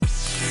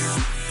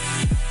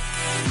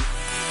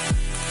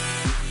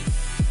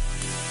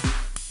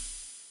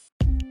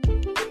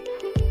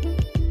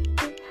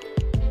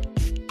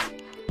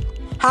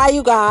Hi,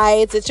 you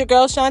guys. It's your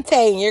girl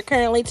Shantae, and you're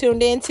currently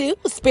tuned into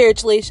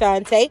Spiritually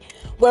Shantae,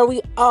 where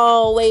we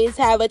always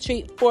have a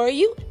treat for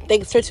you.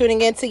 Thanks for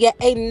tuning in to yet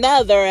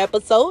another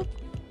episode.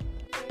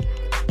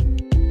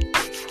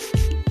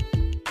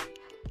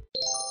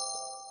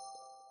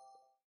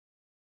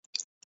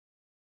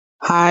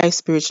 Hi,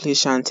 Spiritually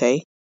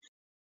Shantae.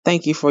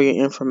 Thank you for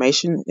your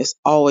information. It's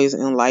always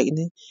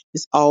enlightening.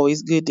 It's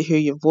always good to hear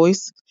your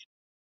voice.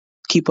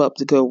 Keep up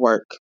the good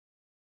work.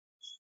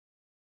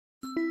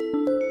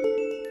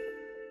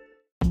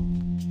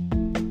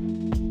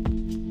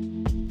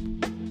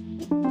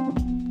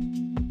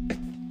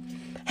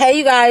 Hey,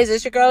 you guys.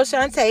 It's your girl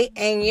Shantae,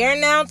 and you're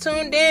now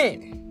tuned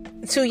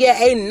in to yet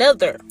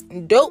another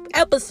dope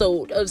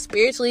episode of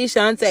Spiritually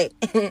Shantae.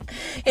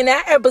 And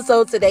that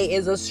episode today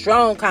is a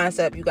strong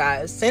concept, you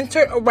guys,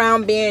 centered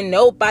around being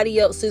nobody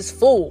else's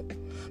fool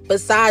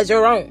besides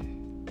your own.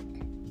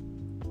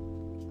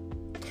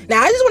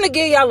 Now, I just want to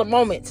give y'all a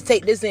moment to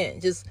take this in.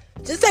 Just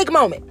take a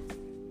moment.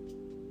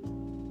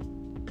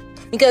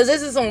 Because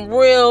this is some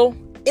real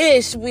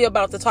ish we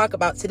about to talk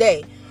about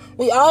today.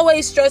 We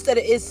always stress that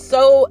it is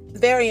so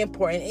very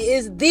important. It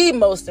is the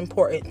most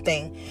important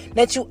thing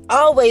that you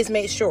always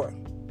make sure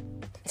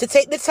to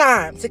take the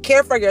time to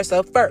care for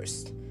yourself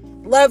first.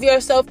 Love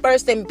yourself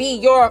first and be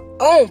your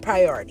own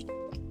priority.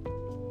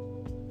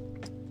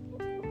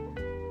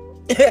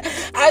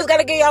 I just got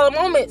to give y'all a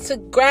moment to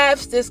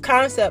grasp this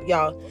concept,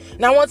 y'all.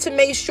 And I want to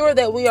make sure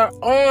that we are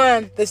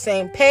on the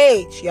same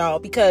page, y'all,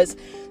 because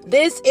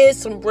this is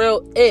some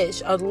real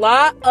ish. A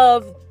lot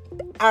of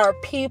our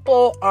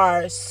people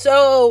are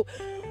so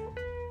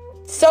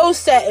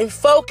set and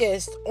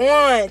focused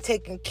on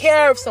taking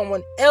care of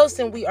someone else,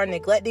 and we are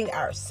neglecting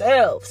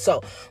ourselves.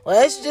 So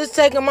let's just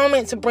take a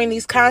moment to bring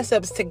these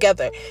concepts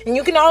together. And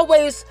you can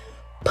always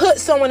put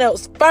someone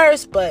else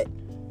first, but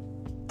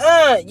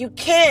you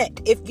can't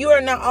if you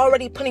are not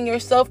already putting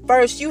yourself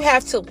first. You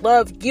have to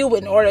love you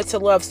in order to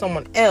love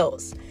someone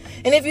else.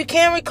 And if you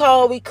can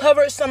recall, we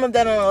covered some of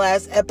that on the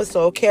last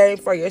episode, Caring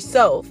for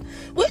Yourself,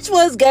 which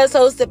was guest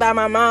hosted by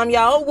my mom,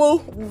 y'all. Woo,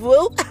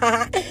 woo.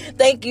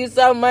 Thank you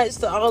so much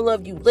to all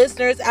of you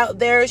listeners out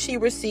there. She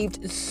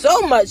received so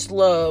much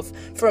love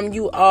from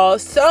you all,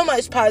 so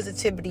much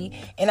positivity,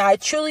 and I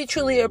truly,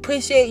 truly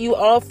appreciate you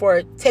all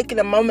for taking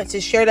a moment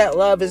to share that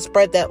love and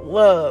spread that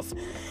love.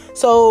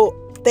 So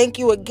thank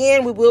you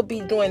again. We will be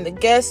doing the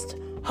guest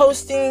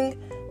hosting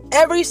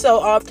every so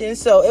often,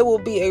 so it will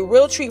be a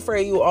real treat for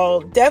you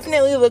all.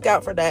 Definitely look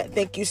out for that.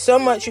 Thank you so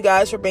much, you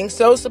guys, for being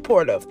so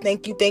supportive.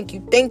 Thank you. Thank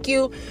you. Thank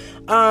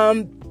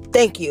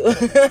you.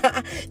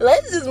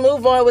 Let's just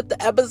move on with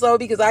the episode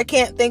because I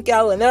can't thank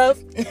y'all enough.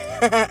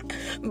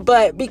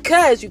 But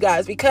because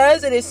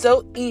it is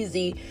so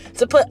easy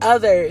to put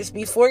others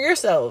before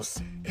yourselves,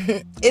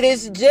 it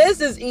is just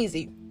as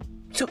easy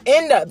to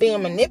end up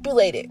being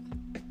manipulated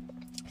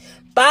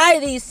by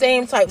these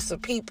same types of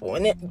people.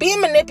 And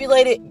being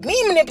manipulated,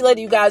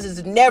 you guys,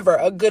 is never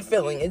a good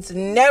feeling. It's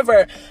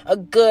never a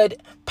good,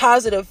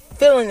 positive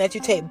feeling that you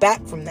take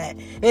back from that.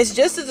 And it's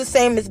just as the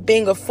same as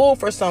being a fool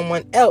for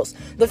someone else.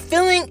 The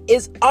feeling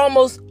is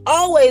almost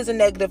always a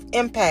negative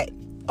impact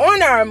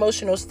on our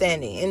emotional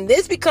standing. And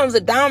this becomes a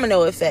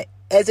domino effect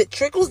as it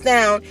trickles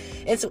down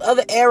into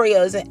other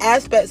areas and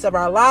aspects of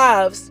our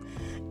lives.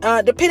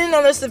 Depending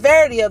on the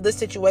severity of the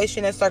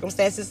situation and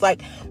circumstances,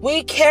 like,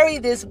 we carry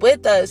this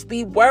with us.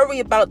 We worry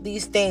about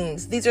these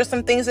things. These are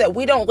some things that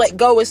we don't let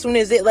go as soon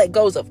as it let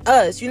goes of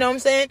us. You know what I'm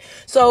saying?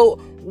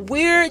 So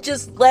we're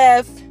just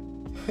left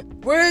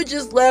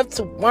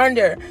to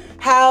wonder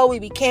how we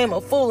became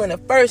a fool in the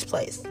first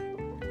place.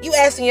 You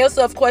asking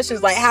yourself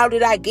questions like, how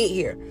did I get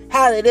here?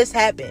 How did this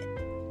happen?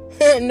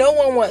 No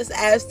one wants to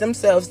ask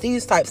themselves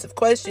these types of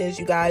questions,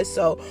 you guys.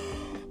 So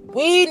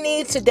we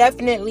need to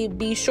definitely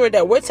be sure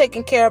that we're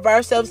taking care of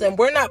ourselves and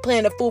we're not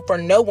playing a fool for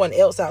no one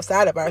else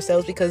outside of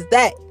ourselves, because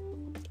that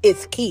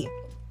is key.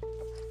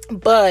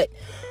 But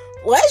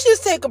let's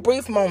just take a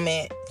brief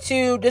moment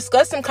to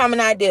discuss some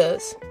common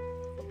ideas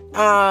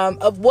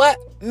of what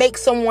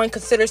makes someone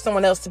consider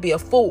someone else to be a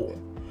fool.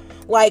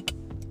 Like,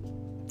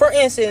 for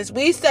instance,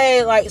 we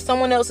say like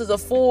someone else is a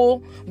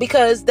fool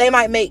because they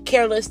might make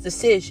careless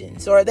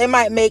decisions, or they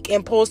might make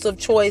impulsive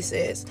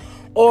choices,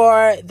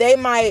 or they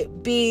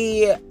might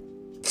be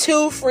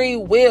too free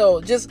will,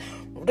 just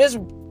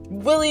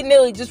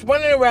willy-nilly, just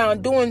running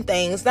around doing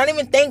things, not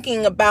even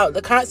thinking about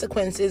the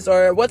consequences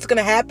or what's going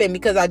to happen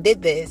because I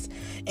did this.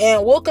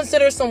 And we'll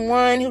consider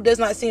someone who does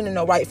not seem to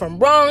know right from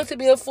wrong to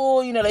be a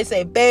fool. You know, they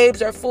say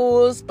babes are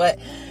fools, but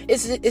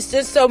it's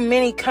just so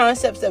many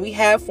concepts that we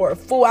have for a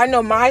fool. I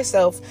know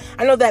myself.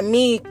 I know that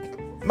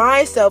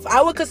myself,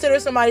 I would consider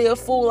somebody a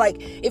fool. Like,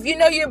 if you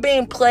know you're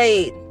being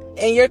played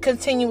and you're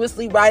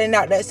continuously riding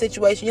out that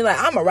situation, you're like,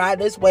 I'm gonna ride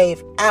this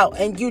wave out,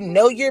 and you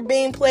know you're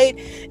being played.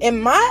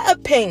 In my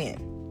opinion,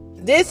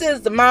 this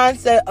is the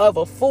mindset of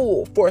a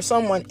fool for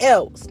someone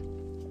else.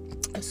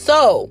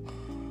 So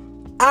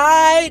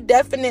I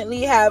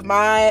definitely have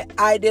my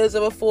ideas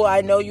of a fool.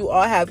 I know you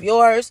all have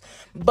yours,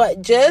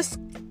 but just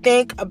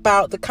think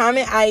about the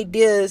common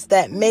ideas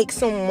that make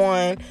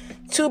someone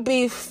to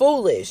be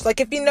foolish. Like,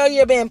 if you know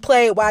you're being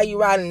played, why are you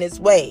riding this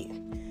wave?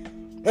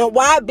 And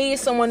why be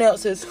someone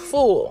else's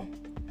fool?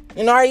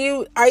 And are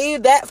you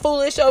that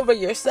foolish over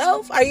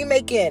yourself? Are you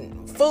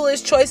making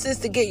foolish choices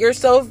to get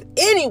yourself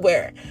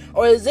anywhere?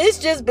 Or is this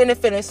just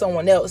benefiting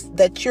someone else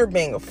that you're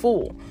being a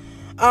fool?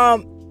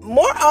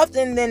 More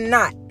often than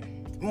not,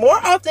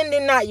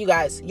 you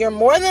guys, you're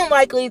more than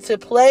likely to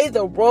play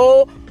the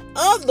role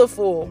of the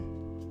fool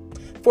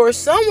for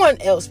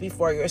someone else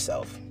before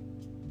yourself.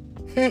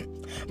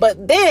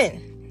 But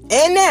then,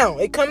 and now,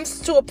 it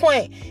comes to a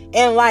point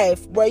in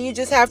life where you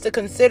just have to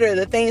consider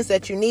the things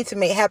that you need to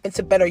make happen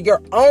to better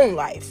your own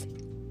life.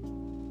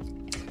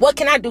 What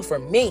can I do for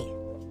me?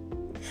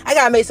 I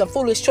gotta make some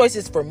foolish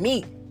choices for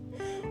me.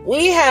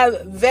 We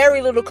have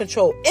very little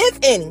control, if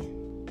any,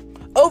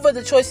 over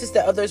the choices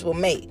that others will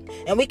make.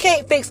 And we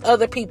can't fix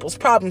other people's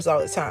problems all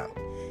the time.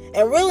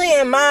 And really,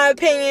 in my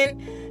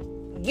opinion,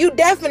 you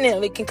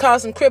definitely can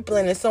cause some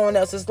crippling in someone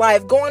else's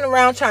life, going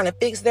around trying to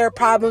fix their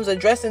problems,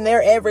 addressing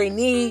their every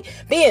need,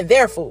 being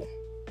their fool.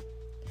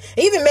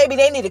 Even maybe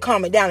they need to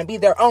calm it down and be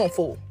their own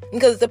fool.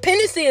 Because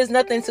dependency is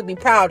nothing to be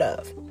proud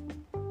of.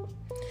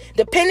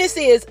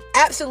 Dependency is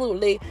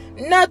absolutely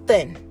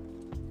nothing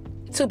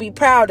to be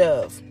proud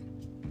of.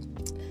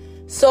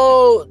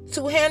 So,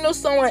 to handle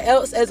someone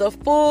else as a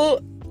fool,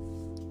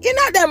 you're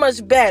not that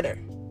much better.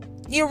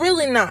 You're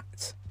really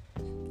not.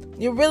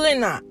 You're really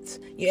not.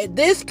 At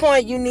this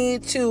point, you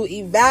need to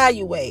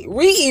reevaluate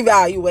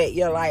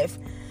your life.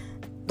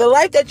 The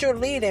life that you're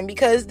leading,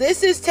 because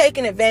this is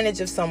taking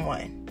advantage of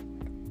someone.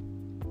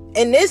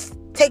 And this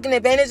taking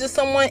advantage of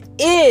someone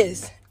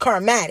is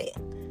karmatic.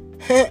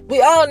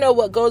 We all know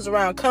what goes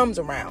around comes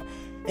around.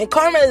 And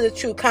karma is a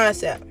true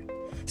concept.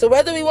 So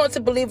whether we want to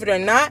believe it or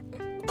not,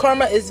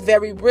 karma is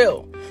very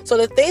real. So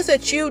the things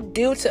that you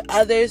do to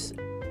others,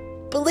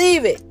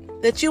 believe it,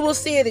 that you will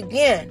see it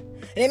again.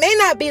 And it may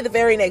not be the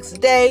very next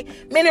day,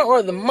 minute,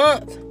 or the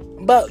month,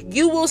 but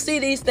you will see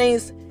these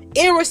things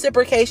in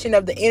reciprocation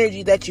of the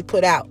energy that you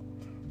put out.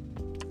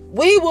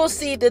 We will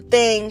see the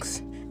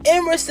things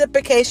in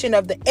reciprocation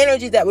of the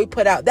energy that we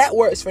put out. That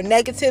works for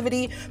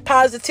negativity,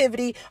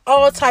 positivity,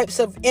 all types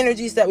of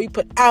energies that we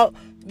put out.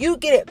 You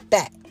get it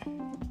back.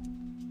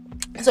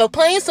 So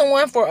playing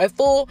someone for a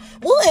fool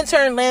will in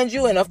turn land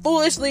you in a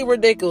foolishly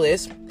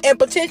ridiculous and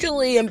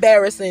potentially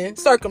embarrassing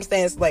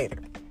circumstance later.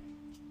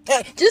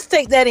 Just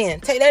take that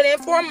in. Take that in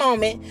for a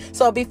moment.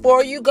 So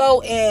before you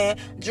go and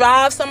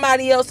drive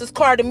somebody else's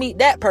car to meet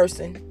that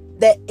person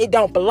that it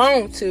don't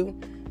belong to,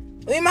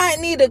 we might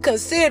need to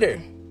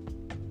consider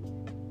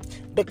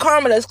the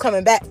karma that's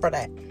coming back for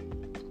that.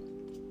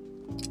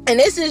 And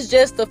this is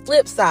just the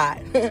flip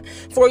side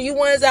for you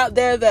ones out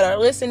there that are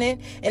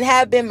listening and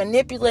have been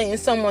manipulating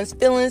someone's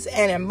feelings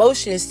and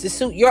emotions to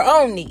suit your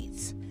own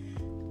needs.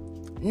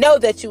 Know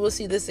that you will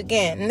see this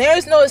again. And there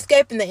is no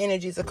escaping the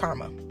energies of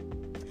karma.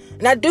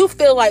 And I do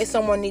feel like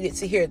someone needed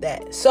to hear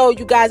that. So,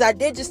 you guys, I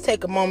did just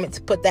take a moment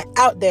to put that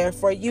out there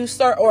for you,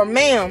 sir or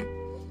ma'am,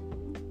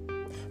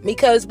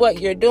 because what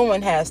you're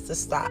doing has to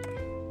stop.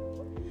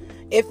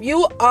 If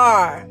you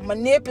are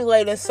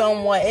manipulating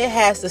someone, it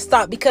has to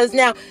stop. Because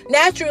now,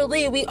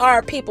 naturally, we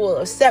are people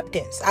of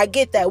acceptance. I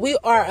get that. We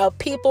are a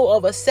people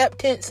of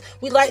acceptance.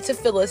 We like to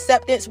feel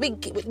acceptance. We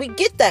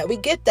get that. We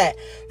get that.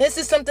 This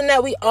is something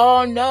that we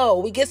all know.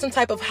 We get some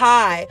type of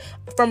high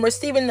from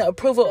receiving the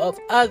approval of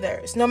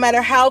others. No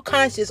matter how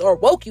conscious or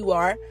woke you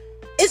are,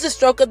 it's a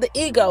stroke of the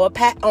ego, a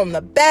pat on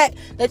the back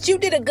that you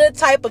did a good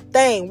type of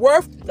thing,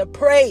 worth the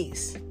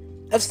praise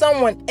of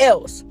someone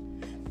else.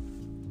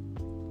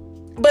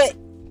 But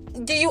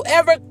do you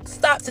ever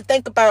stop to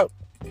think about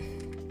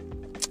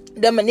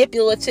the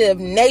manipulative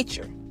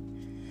nature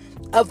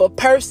of a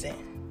person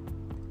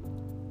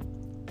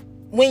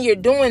when you're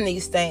doing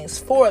these things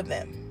for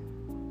them?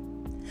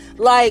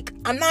 Like,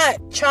 I'm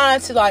not trying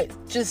to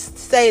just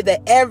say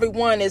that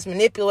everyone is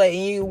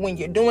manipulating you when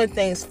you're doing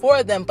things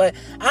for them, but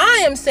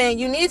I am saying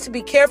you need to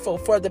be careful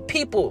for the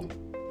people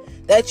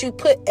that you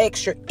put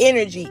extra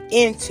energy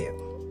into.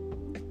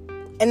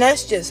 And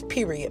that's just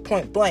period,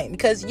 point blank.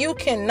 Because you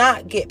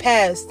cannot get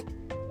past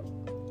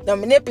the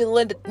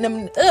manipulative...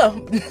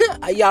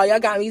 y'all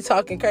got me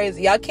talking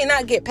crazy. Y'all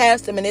cannot get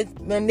past the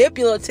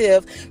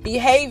manipulative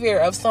behavior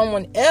of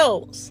someone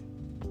else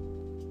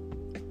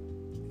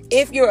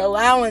if you're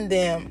allowing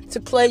them to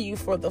play you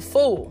for the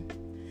fool.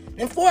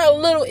 And for a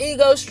little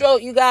ego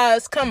stroke, you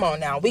guys, come on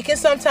now. We can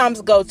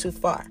sometimes go too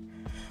far.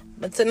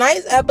 But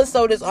tonight's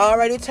episode is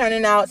already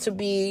turning out to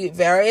be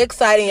very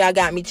exciting. Y'all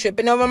got me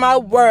tripping over my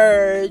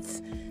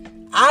words.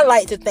 I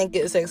like to think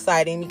it's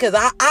exciting because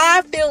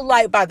I feel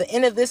like by the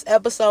end of this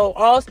episode,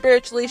 all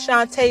Spiritually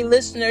Shantae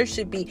listeners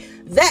should be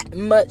that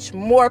much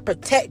more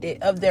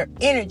protective of their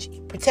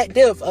energy.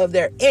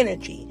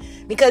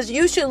 Because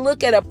you should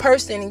look at a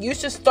person and you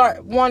should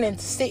start wanting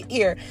to sit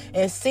here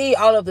and see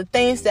all of the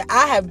things that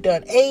I have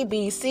done. A,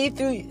 B, C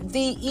through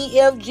D, E,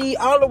 F, G,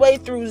 all the way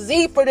through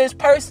Z for this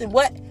person.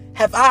 What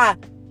have I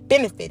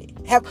benefited?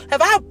 Have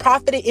I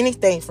profited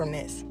anything from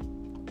this?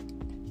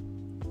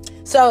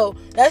 So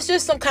that's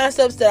just some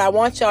concepts that I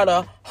want y'all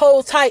to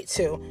hold tight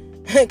to.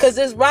 because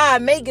this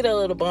ride may get a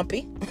little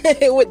bumpy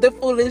with the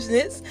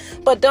foolishness.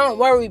 But don't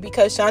worry,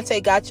 because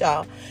Shantae got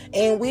y'all.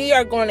 And we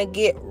are going to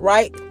get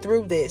right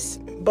through this.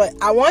 But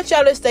I want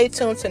y'all to stay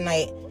tuned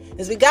tonight,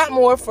 as we got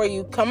more for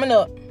you coming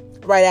up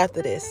right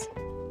after this.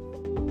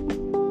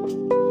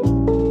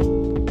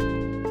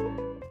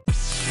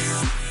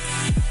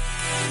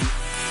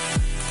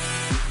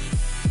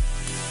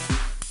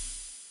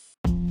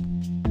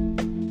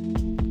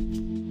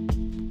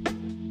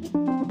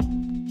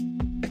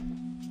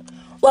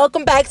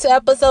 Welcome back to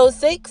episode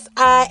 6.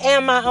 I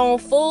am my own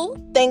fool.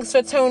 Thanks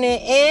for tuning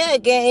in.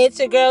 Again, it's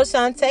your girl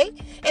Shantae.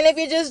 And if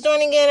you're just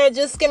joining in or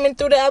just skimming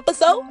through the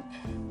episode,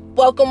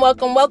 welcome. I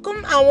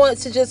want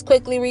to just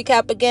quickly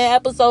recap again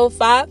episode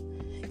 5,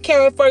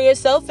 caring for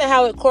yourself and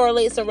how it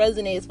correlates and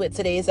resonates with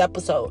today's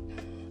episode.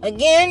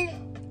 Again,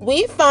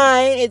 we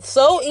find it's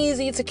so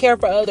easy to care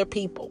for other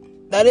people.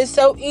 That is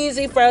so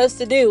easy for us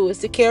to do, is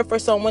to care for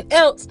someone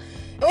else.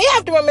 And we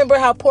have to remember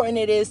how important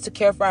it is to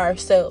care for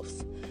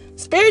ourselves.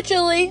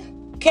 Spiritually,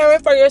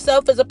 caring for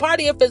yourself is a part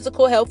of your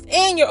physical health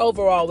and your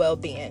overall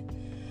well-being.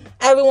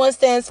 Everyone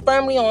stands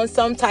firmly on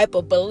some type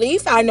of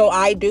belief. I know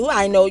I do.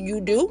 I know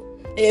you do.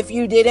 If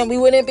you didn't, we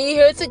wouldn't be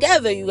here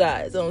together, you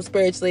guys, on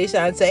Spiritually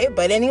Shantae.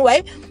 But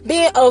anyway,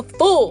 being a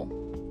fool,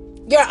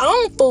 your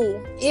own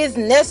fool, is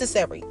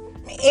necessary.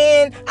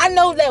 And I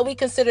know that we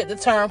consider the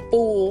term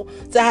fool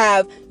to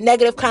have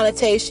negative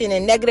connotation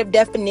and negative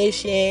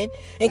definition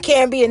and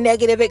can be a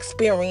negative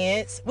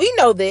experience. We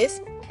know this.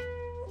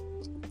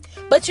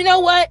 But you know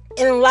what?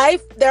 In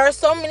life, there are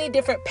so many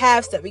different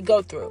paths that we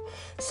go through.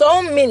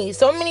 So many.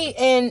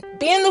 And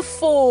being the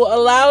fool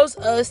allows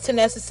us the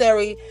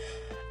necessary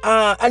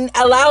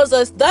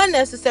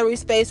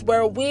space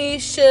where we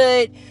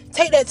should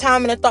take that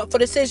time in a thoughtful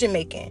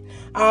decision-making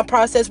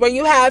process, where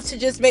you have to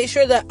just make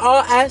sure that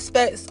all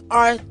aspects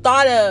are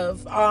thought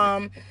of,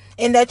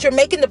 and that you're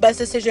making the best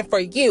decision for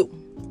you.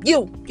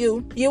 You.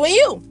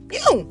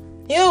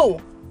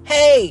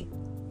 Hey,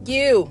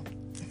 you.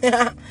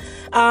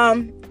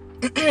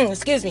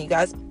 Excuse me, you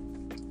guys.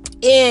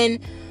 In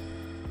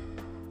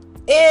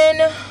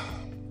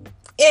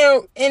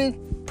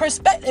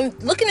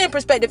perspective, looking in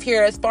perspective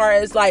here, as far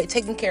as like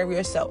taking care of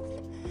yourself.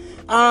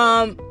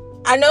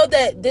 I know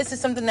that this is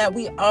something that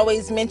we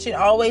always mention,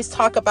 always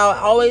talk about,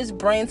 always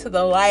bring to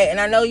the light. And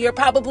I know you're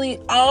probably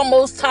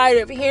almost tired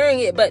of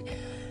hearing it, but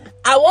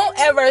I won't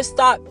ever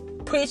stop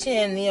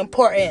preaching the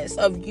importance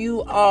of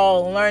you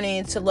all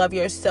learning to love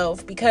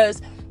yourself,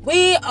 because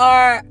we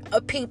are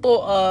a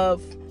people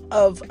of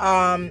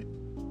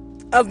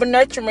a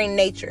nurturing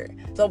nature.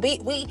 So we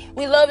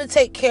love to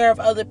take care of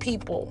other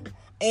people,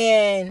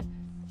 and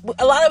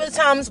a lot of the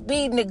times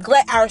we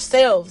neglect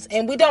ourselves,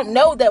 and we don't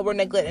know that we're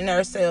neglecting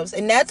ourselves.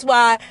 And that's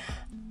why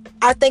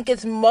I think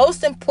it's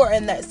most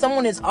important that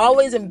someone is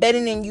always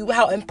embedding in you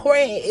how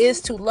important it is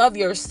to love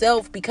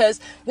yourself, because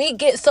we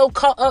get so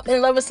caught up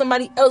in loving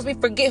somebody else, we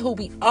forget who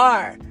we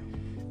are,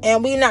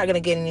 and we're not going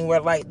to get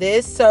anywhere like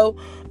this. So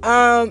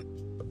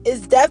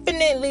it's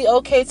definitely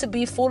okay to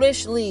be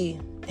foolishly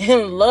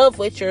in love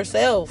with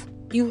yourself.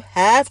 You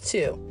have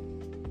to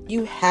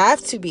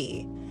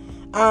be.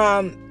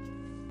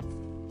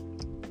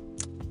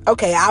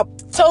 Okay, I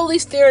totally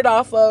steered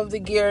off of the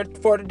gear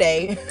for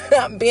today.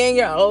 Being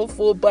your own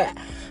fool, but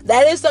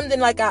that is something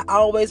like I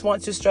always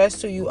want to stress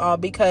to you all,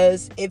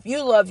 because if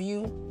you love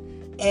you,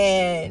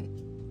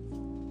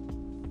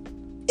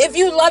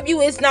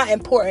 it's not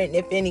important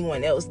if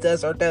anyone else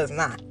does or does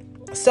not.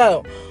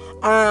 So,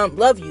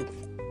 love you.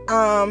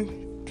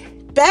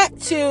 Back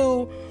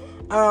to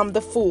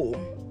the fool.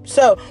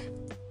 So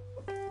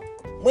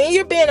when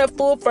you're being a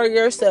fool for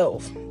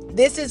yourself,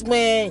 this is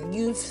when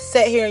you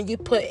sit here and you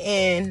put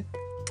in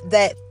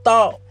that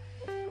thought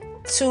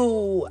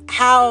to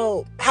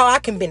how I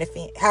can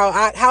benefit,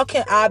 how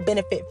can I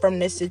benefit from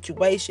this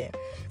situation.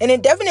 And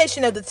in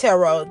definition of the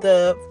tarot,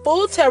 the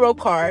Fool Tarot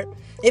card,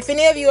 if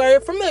any of you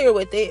are familiar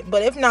with it,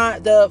 but if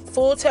not, the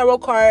Fool Tarot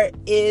card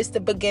is the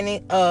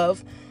beginning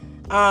of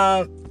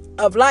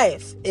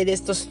life. It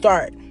is the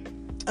start.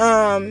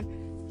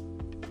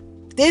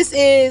 This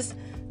is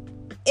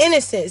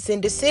innocence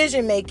and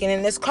decision making,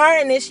 and this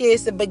card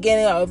initiates the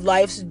beginning of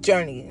life's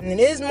journey, and it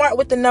is marked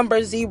with the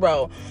number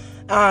 0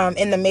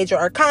 in the major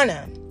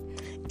arcana.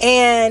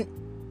 And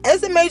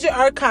as the major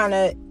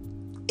arcana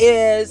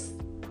is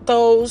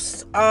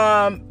those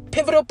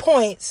pivotal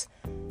points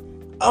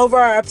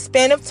over a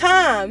span of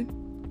time,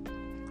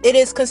 it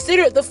is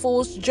considered the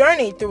fool's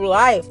journey through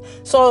life.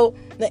 So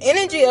the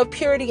energy of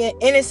purity and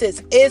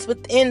innocence is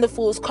within the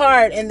Fool's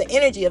card, and the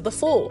energy of the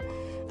Fool.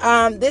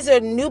 These are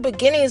new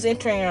beginnings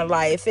entering your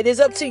life. It is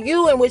up to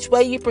you in which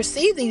way you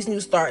perceive these new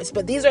starts,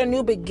 but these are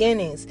new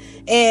beginnings.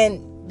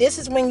 And this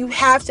is when you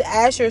have to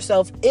ask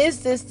yourself,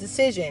 is this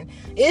decision,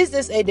 is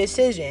this a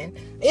decision,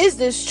 is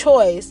this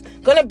choice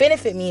going to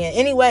benefit me in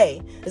any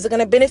way? Is it going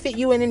to benefit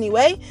you in any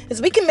way?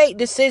 Because we can make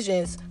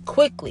decisions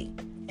quickly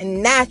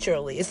and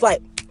naturally. It's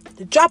like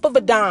the drop of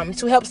a dime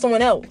to help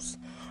someone else.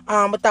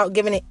 without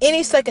giving it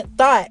any second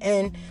thought.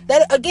 And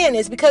that, again,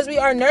 is because we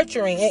are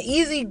nurturing and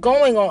easy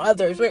going on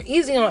others. We're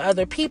easy on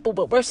other people,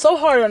 but we're so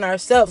hard on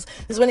ourselves.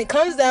 Because when it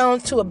comes down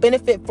to a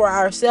benefit for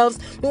ourselves,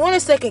 we want to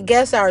second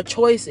guess our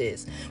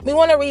choices. We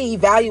want to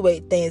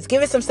reevaluate things,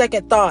 give it some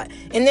second thought,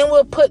 and then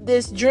we'll put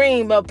this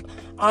dream up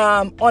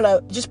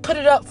just put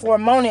it up for a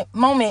moment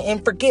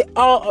and forget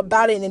all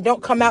about it, and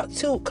don't come back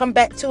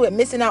to it,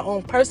 missing out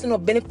on personal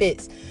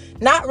benefits,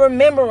 not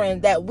remembering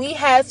that we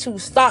had to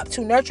stop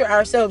to nurture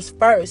ourselves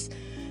first,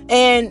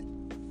 and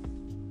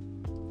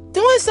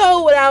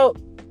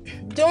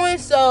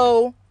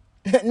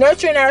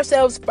nurturing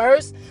ourselves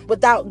first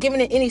without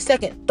giving it any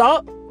second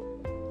thought.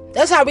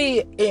 That's how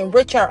we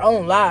enrich our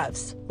own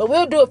lives. But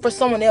we'll do it for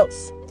someone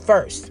else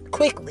first,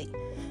 quickly,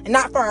 and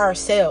not for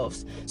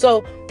ourselves.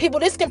 So, people,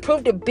 this can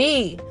prove to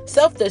be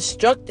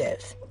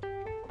self-destructive.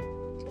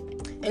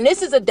 And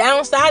this is a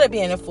downside of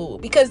being a fool,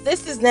 because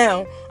this is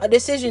now a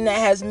decision that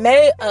has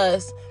made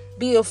us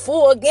be a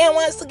fool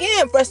once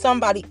again for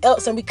somebody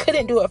else, and we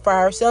couldn't do it for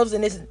ourselves,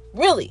 and it's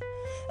really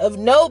of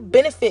no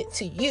benefit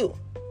to you,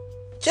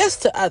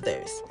 just to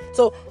others.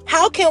 So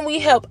how can we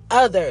help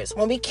others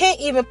when we can't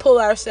even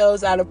pull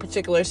ourselves out of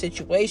particular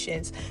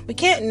situations? We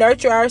can't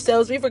nurture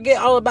ourselves. We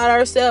forget all about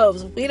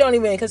ourselves. We don't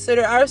even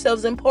consider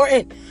ourselves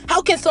important.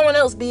 How can someone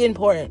else be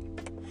important?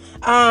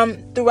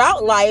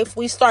 Throughout life,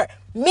 we start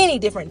many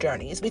different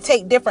journeys. We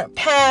take different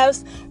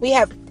paths. We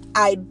have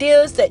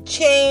ideas that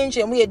change,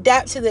 and we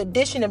adapt to the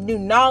addition of new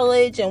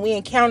knowledge, and we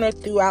encounter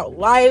throughout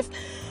life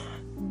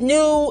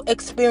new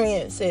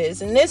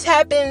experiences, and this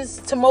happens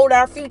to mold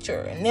our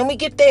future. And then we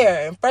get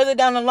there and further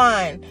down the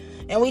line,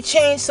 and we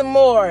change some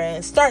more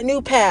and start new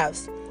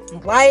paths.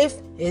 Life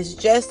is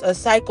just a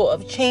cycle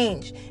of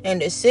change and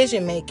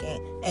decision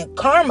making and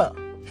karma,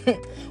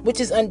 which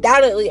is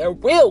undoubtedly a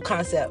real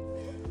concept.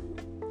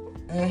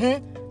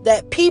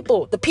 That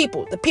the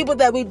people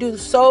that we do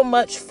so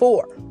much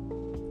for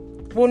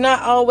will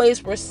not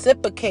always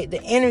reciprocate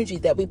the energy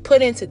that we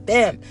put into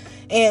them.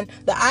 And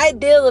the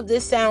ideal of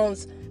this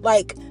sounds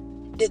like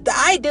the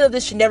idea of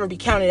this should never be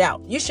counted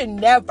out. You should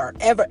never,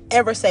 ever,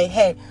 ever say,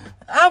 hey,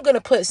 I'm going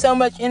to put so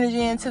much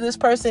energy into this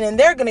person and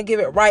they're going to give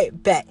it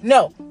right back.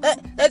 No,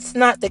 that's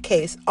not the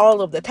case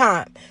all of the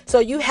time. So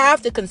you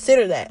have to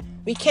consider that.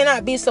 We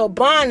cannot be so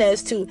blind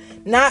as to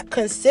not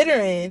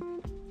considering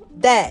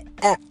that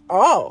at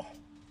all.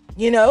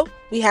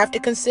 We have to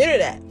consider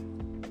that.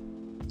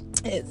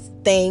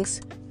 Things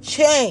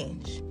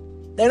change.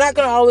 They're not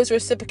going to always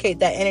reciprocate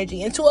that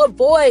energy. And to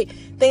avoid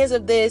things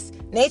of this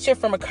nature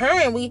from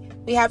occurring,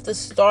 we have to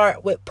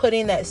start with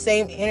putting that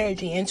same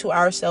energy into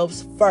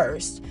ourselves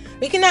first.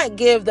 We cannot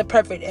give the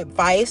perfect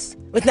advice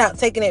without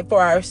taking it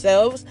for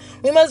ourselves.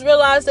 We must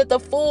realize that the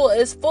fool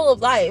is full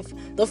of life.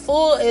 The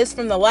fool is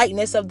from the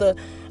lightness of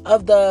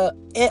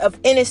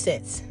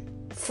innocence,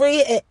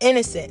 free and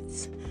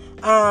innocence,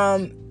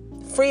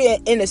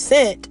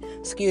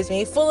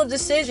 full of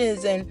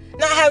decisions and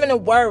not having to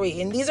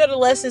worry. And these are the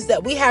lessons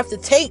that we have to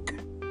take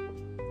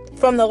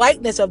from the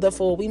likeness of the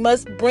fool. We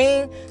must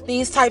bring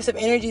these types of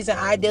energies and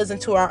ideas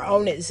into our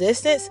own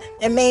existence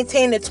and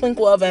maintain the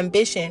twinkle of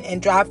ambition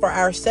and drive for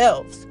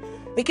ourselves.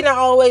 We cannot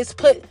always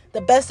put the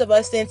best of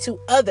us into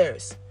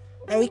others,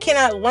 and we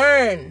cannot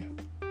learn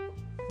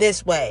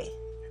this way.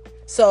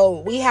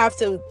 So we have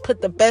to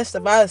put the best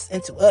of us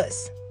into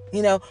us.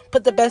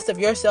 Put the best of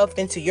yourself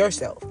into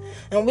yourself.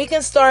 And we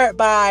can start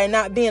by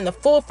not being the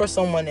fool for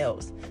someone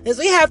else. Is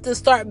we have to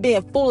start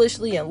being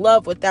foolishly in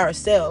love with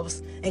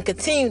ourselves and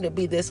continue to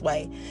be this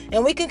way.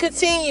 And we can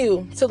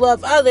continue to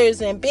love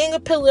others and being a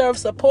pillar of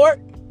support,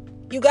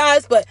 you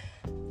guys. But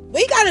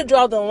we got to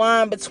draw the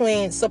line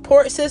between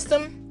support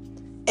system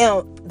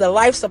and the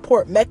life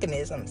support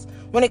mechanisms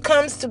when it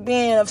comes to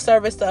being of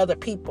service to other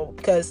people.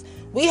 Because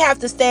we have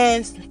to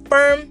stand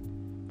firm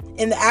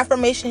in the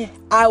affirmation,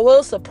 I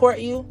will support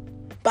you,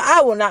 but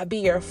I will not be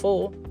your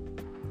fool.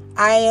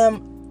 I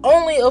am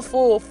only a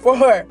fool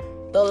for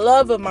the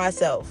love of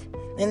myself.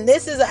 And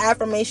this is an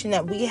affirmation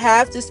that we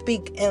have to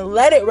speak and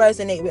let it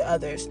resonate with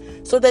others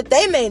so that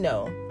they may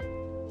know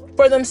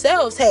for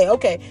themselves, hey,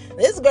 okay,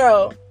 this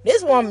girl,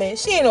 this woman,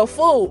 she ain't no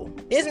fool.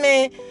 This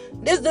man,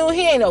 this dude,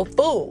 he ain't no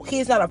fool.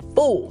 He's not a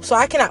fool. So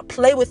I cannot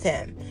play with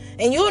him.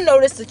 And you'll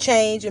notice the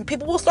change, and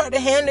people will start to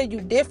handle you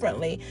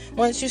differently.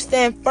 Once you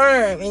stand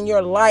firm in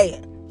your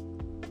light,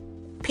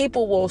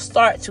 people will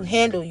start to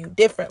handle you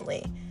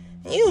differently.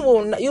 You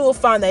will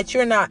find that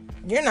you're not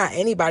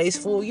anybody's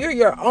fool. You're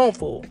your own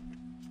fool.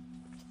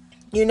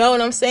 You know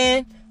what I'm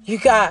saying? You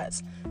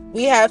guys,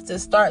 we have to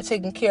start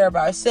taking care of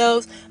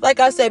ourselves. Like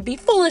I said, be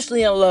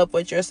foolishly in love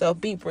with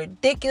yourself. Be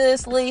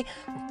ridiculously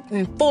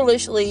and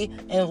foolishly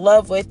in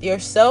love with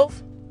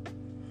yourself.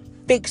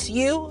 Fix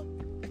you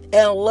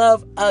and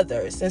love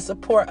others and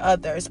support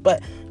others.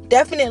 But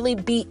definitely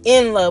be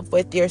in love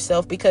with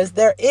yourself, because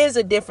there is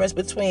a difference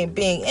between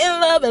being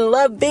in love and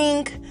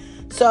loving.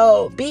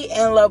 So be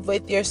in love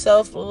with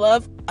yourself,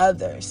 love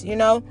others.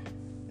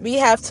 We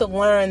have to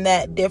learn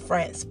that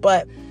difference.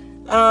 But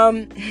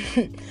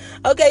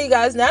okay, you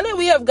guys, now that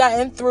we have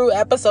gotten through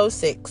episode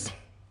 6,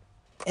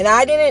 And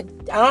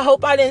I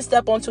hope I didn't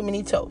step on too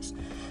many toes.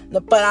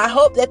 But I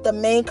hope that the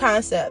main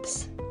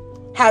concepts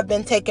have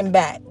been taken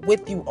back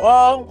with you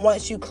all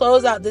once you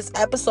close out this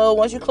episode,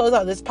 once you close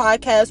out this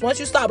podcast, once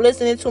you stop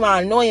listening to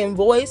my annoying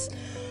voice.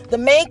 The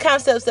main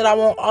concepts that I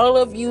want all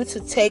of you to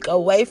take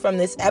away from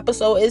this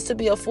episode is to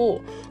be a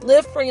fool.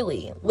 Live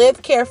freely,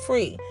 live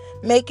carefree,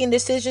 making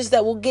decisions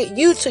that will get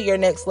you to your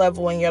next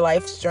level in your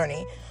life's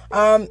journey.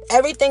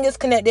 Everything is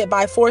connected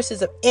by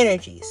forces of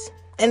energies,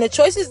 and the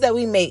choices that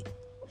we make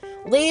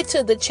lead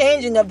to the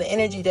changing of the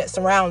energy that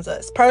surrounds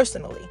us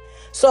personally.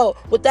 So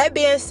with that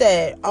being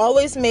said,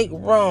 always make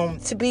room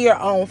to be your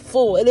own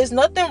fool. It is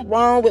nothing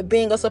wrong with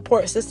being a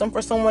support system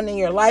for someone in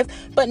your life,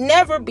 but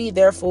never be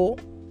their fool.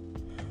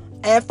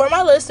 And for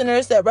my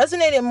listeners that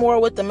resonated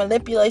more with the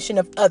manipulation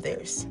of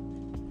others,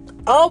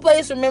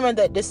 always remember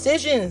that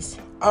decisions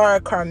are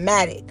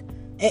karmatic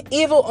and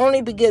evil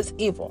only begets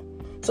evil.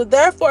 So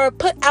therefore,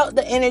 put out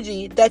the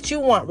energy that you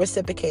want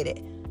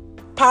reciprocated.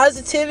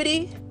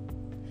 Positivity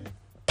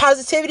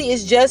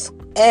is just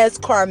as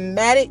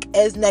karmatic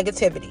as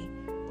negativity.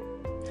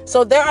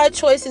 So there are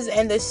choices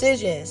and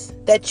decisions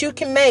that you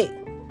can make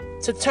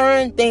to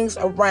turn things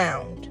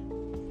around.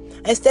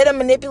 Instead of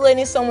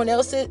manipulating someone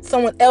else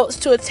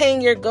to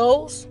attain your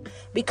goals,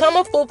 become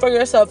a fool for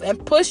yourself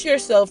and push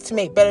yourself to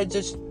make better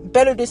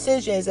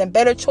decisions and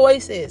better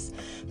choices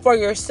for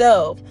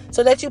yourself,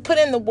 so that you put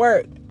in the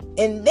work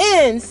and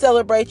then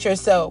celebrate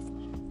yourself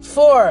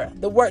for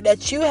the work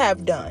that you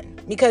have done,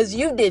 because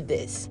you did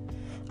this.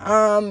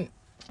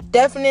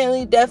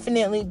 Definitely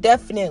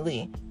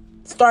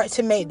start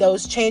to make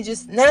those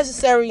changes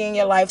necessary in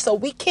your life so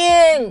we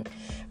can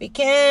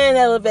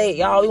elevate,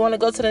 y'all. We want to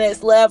go to the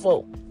next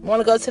level.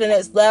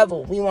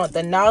 We want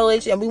the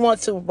knowledge, and we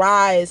want to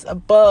rise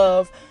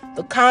above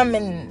the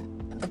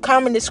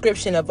common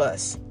description of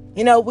us.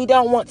 We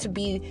don't want to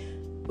be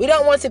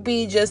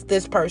just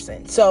this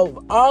person.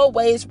 So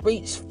always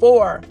reach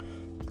for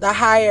the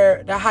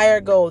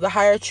higher goal, the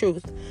higher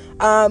truth.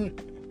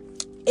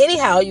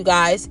 Anyhow, you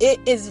guys, it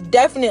is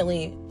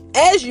definitely,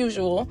 as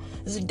usual,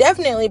 it's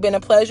definitely been a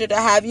pleasure to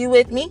have you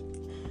with me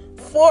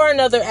for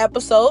another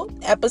episode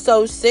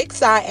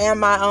 6. I am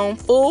my own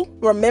fool.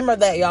 Remember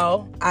that,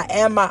 y'all. I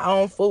am my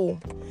own fool.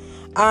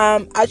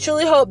 I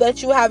truly hope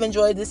that you have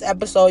enjoyed this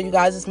episode, you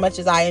guys, as much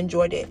as I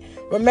enjoyed it.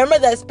 Remember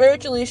that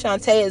Spiritually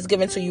Shantae is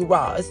given to you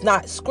raw. It's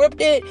not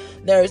scripted.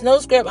 There is no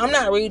script. I'm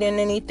not reading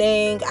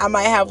anything. I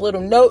might have little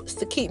notes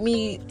to keep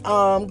me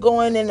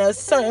going in a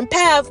certain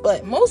path,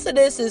 but most of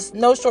this is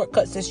no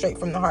shortcuts and straight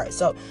from the heart.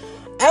 So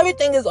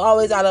everything is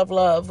always out of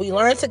love. We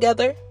learn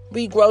together.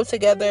 We grow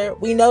together.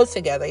 We know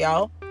together,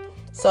 y'all.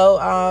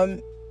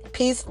 So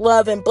peace,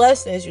 love, and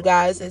blessings, you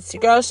guys. It's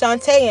your girl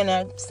Shantae, and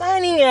I'm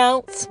signing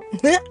out.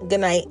 Good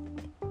night.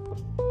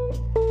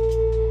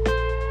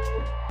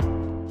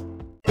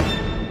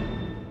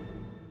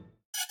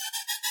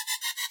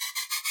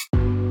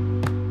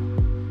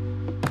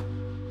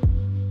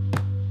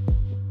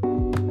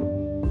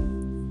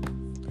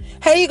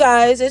 Hey you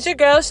guys, it's your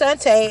girl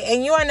Shantae,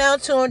 and you are now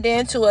tuned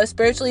in to a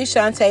Spiritually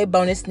Shantae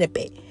bonus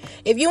snippet.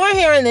 If you are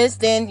hearing this,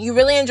 then you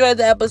really enjoyed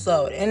the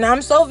episode, and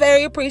I'm so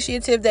very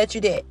appreciative that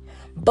you did.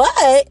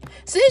 But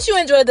since you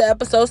enjoyed the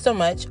episode so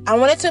much, I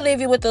wanted to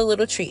leave you with a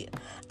little treat.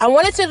 I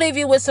wanted to leave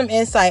you with some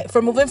insight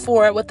for moving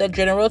forward with the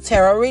general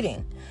tarot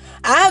reading.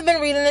 I have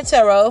been reading the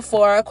tarot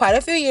for quite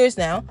a few years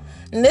now,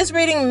 and this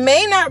reading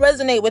may not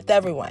resonate with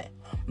everyone,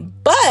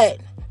 but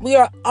we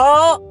are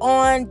all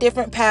on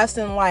different paths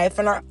in life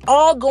and are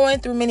all going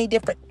through many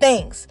different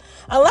things.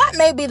 A lot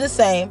may be the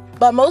same,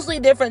 but mostly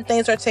different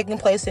things are taking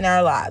place in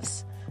our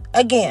lives.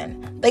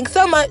 Again, thanks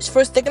so much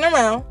for sticking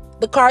around.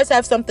 The cards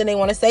have something they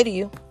want to say to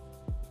you.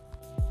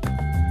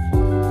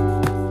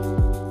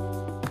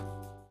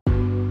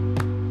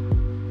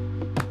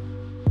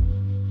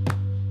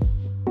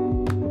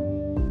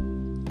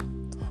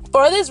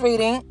 For this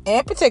reading,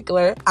 in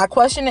particular, I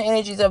question the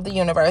energies of the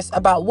universe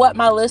about what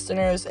my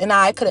listeners and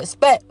I could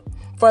expect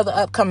for the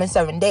upcoming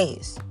 7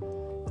 days.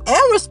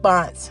 In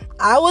response,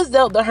 I was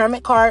dealt the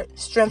Hermit card,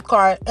 Strength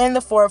card, and the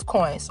Four of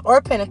Coins,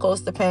 or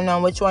Pentacles, depending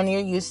on which one you're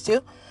used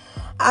to.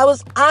 I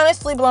was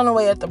honestly blown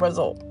away at the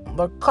result.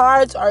 The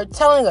cards are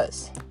telling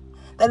us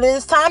that it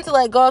is time to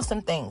let go of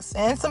some things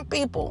and some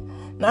people.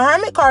 The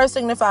Hermit card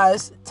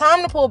signifies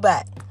time to pull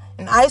back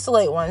and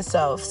isolate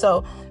oneself.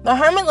 So the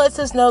Hermit lets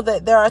us know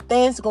that there are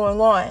things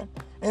going on,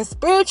 and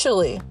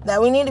spiritually,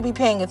 that we need to be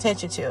paying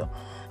attention to.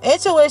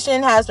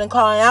 Intuition has been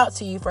calling out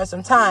to you for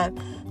some time,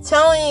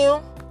 telling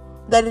you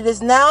that it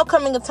is now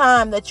coming a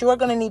time that you are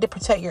going to need to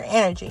protect your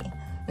energy.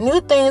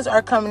 New things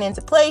are coming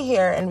into play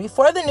here, and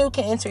before the new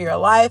can enter your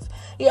life,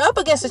 you're up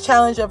against the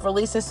challenge of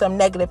releasing some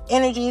negative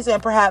energies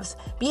and perhaps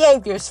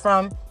behaviors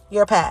from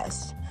your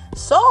past.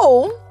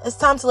 So it's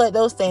time to let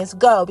those things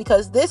go,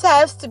 because this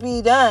has to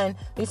be done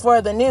before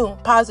the new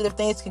positive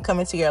things can come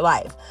into your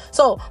life.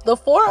 So the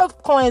Four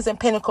of Coins and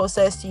Pentacles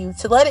says to you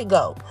to let it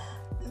go.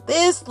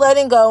 This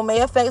letting go may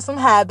affect some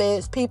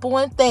habits, people,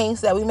 and things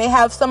that we may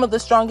have some of the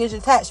strongest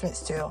attachments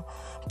to.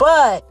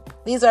 But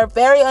these are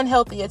very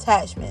unhealthy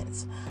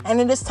attachments, and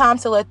it is time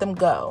to let them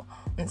go.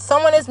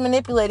 Someone is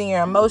manipulating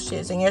your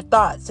emotions and your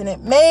thoughts, and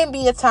it may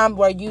be a time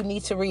where you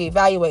need to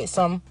reevaluate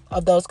some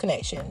of those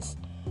connections.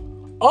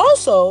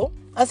 Also,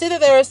 I see that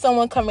there is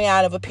someone coming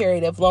out of a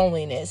period of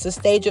loneliness, a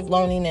stage of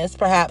loneliness.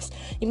 Perhaps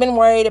you've been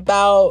worried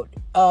about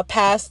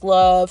past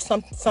love,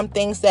 some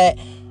things that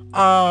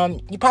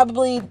you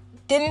probably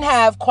didn't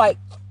have quite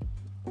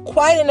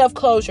enough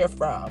closure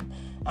from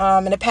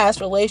in a past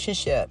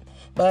relationship.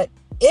 But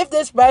if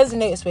this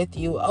resonates with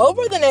you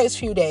over the next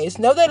few days,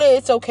 know that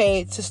it's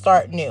okay to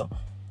start new.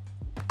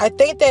 I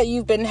think that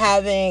you've been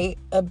having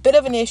a bit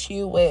of an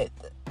issue with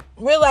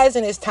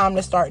realizing it's time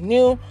to start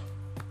new.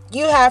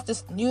 You have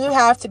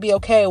to be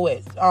okay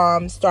with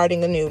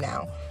starting anew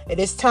now. It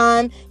is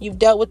time. You've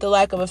dealt with the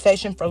lack of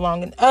affection for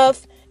long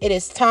enough. It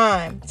is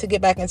time to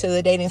get back into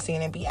the dating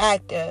scene and be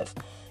active.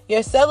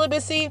 Your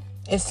celibacy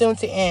is soon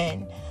to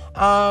end.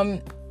 I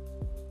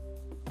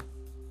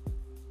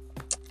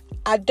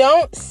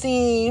don't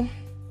see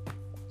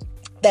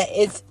that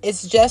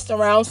it's just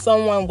around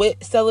someone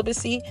with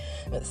celibacy,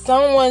 but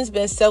someone's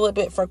been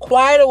celibate for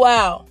quite a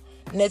while,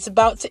 and it's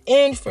about to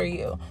end for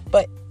you.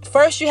 But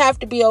first, you have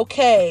to be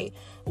okay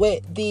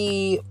with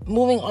the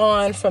moving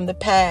on from the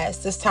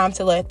past. It's time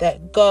to let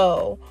that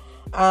go.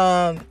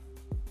 I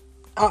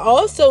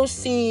also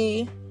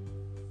see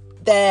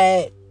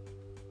that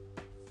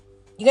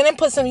you're gonna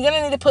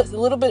need to put a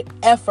little bit of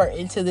effort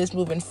into this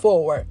moving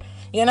forward.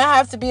 You're gonna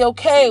have to be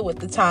okay with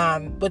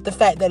the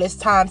fact that it's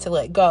time to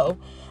let go.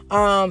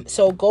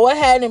 So go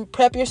ahead and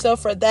prep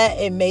yourself for that.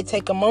 It may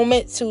take a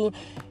moment to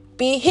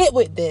be hit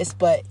with this,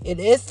 but it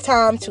is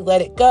time to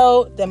let it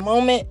go.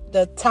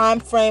 The time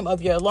frame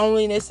of your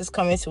loneliness is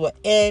coming to an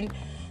end.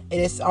 It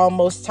is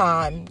almost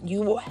time.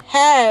 You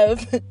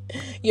have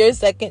your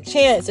second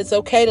chance. It's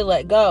okay to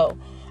let go.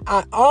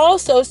 I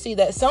also see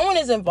that someone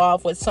is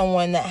involved with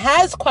someone that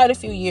has quite a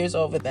few years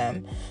over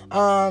them.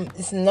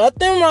 There's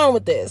nothing wrong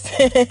with this.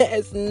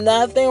 It's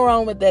nothing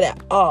wrong with it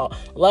at all.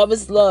 Love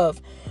is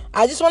love.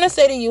 I just want to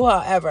say to you,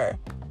 however,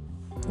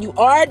 you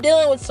are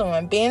dealing with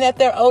someone, being that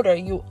they're older,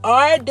 you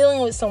are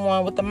dealing with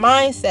someone with the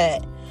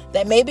mindset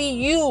that maybe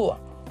you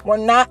were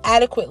not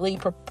adequately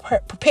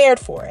prepared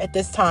for at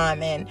this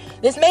time. And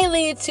this may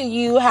lead to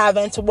you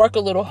having to work a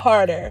little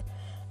harder.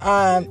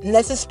 And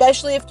that's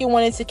especially if you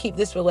wanted to keep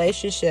this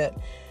relationship.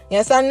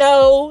 Yes, I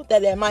know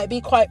that it might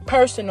be quite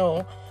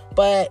personal,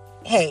 but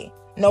hey,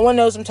 no one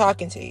knows I'm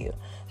talking to you.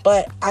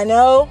 But I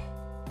know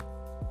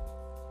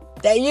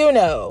that you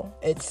know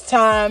it's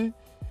time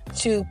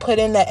to put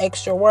in that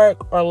extra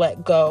work or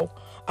let go.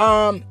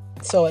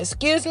 So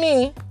excuse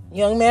me,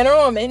 young man or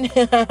woman,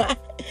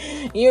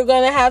 you're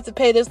going to have to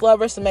pay this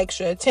lover some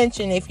extra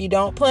attention if you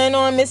don't plan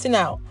on missing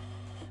out.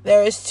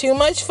 There is too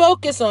much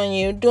focus on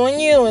you doing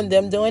you and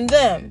them doing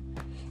them.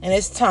 And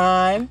it's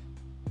time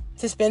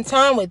to spend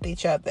time with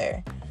each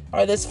other,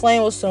 or this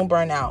flame will soon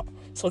burn out.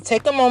 So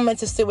take a moment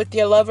to sit with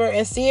your lover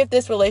and see if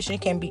this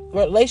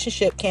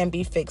relationship can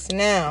be fixed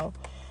now.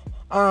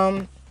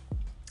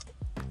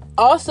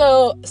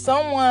 Also,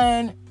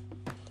 someone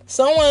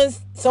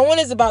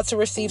is about to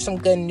receive some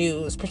good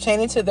news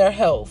pertaining to their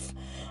health.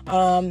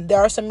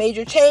 There are some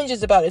major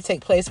changes about to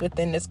take place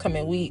within this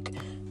coming week.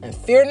 And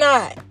fear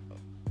not,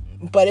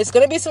 but it's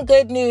going to be some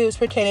good news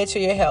pertaining to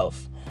your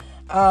health.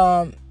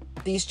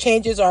 These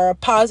changes are a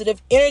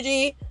positive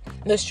energy.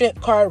 The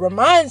Strength card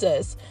reminds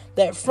us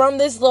that from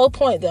this low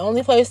point, the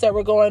only place that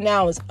we're going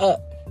now is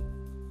up.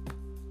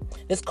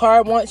 This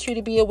card wants you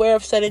to be aware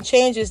of sudden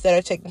changes that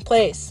are taking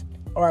place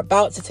or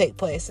about to take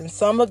place. And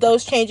some of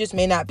those changes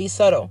may not be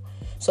subtle.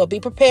 So be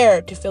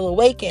prepared to feel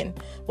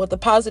awakened with the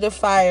positive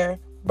fire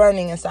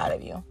burning inside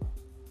of you.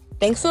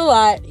 Thanks a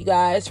lot, you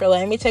guys, for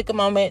letting me take a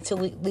moment to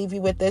leave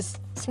you with this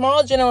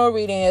small general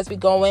reading as we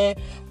go in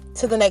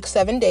to the next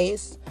 7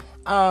 days.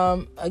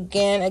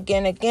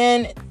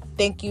 Again,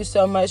 thank you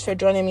so much for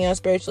joining me on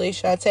Spiritually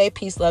Shantae.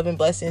 Peace, love, and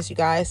blessings, you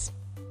guys.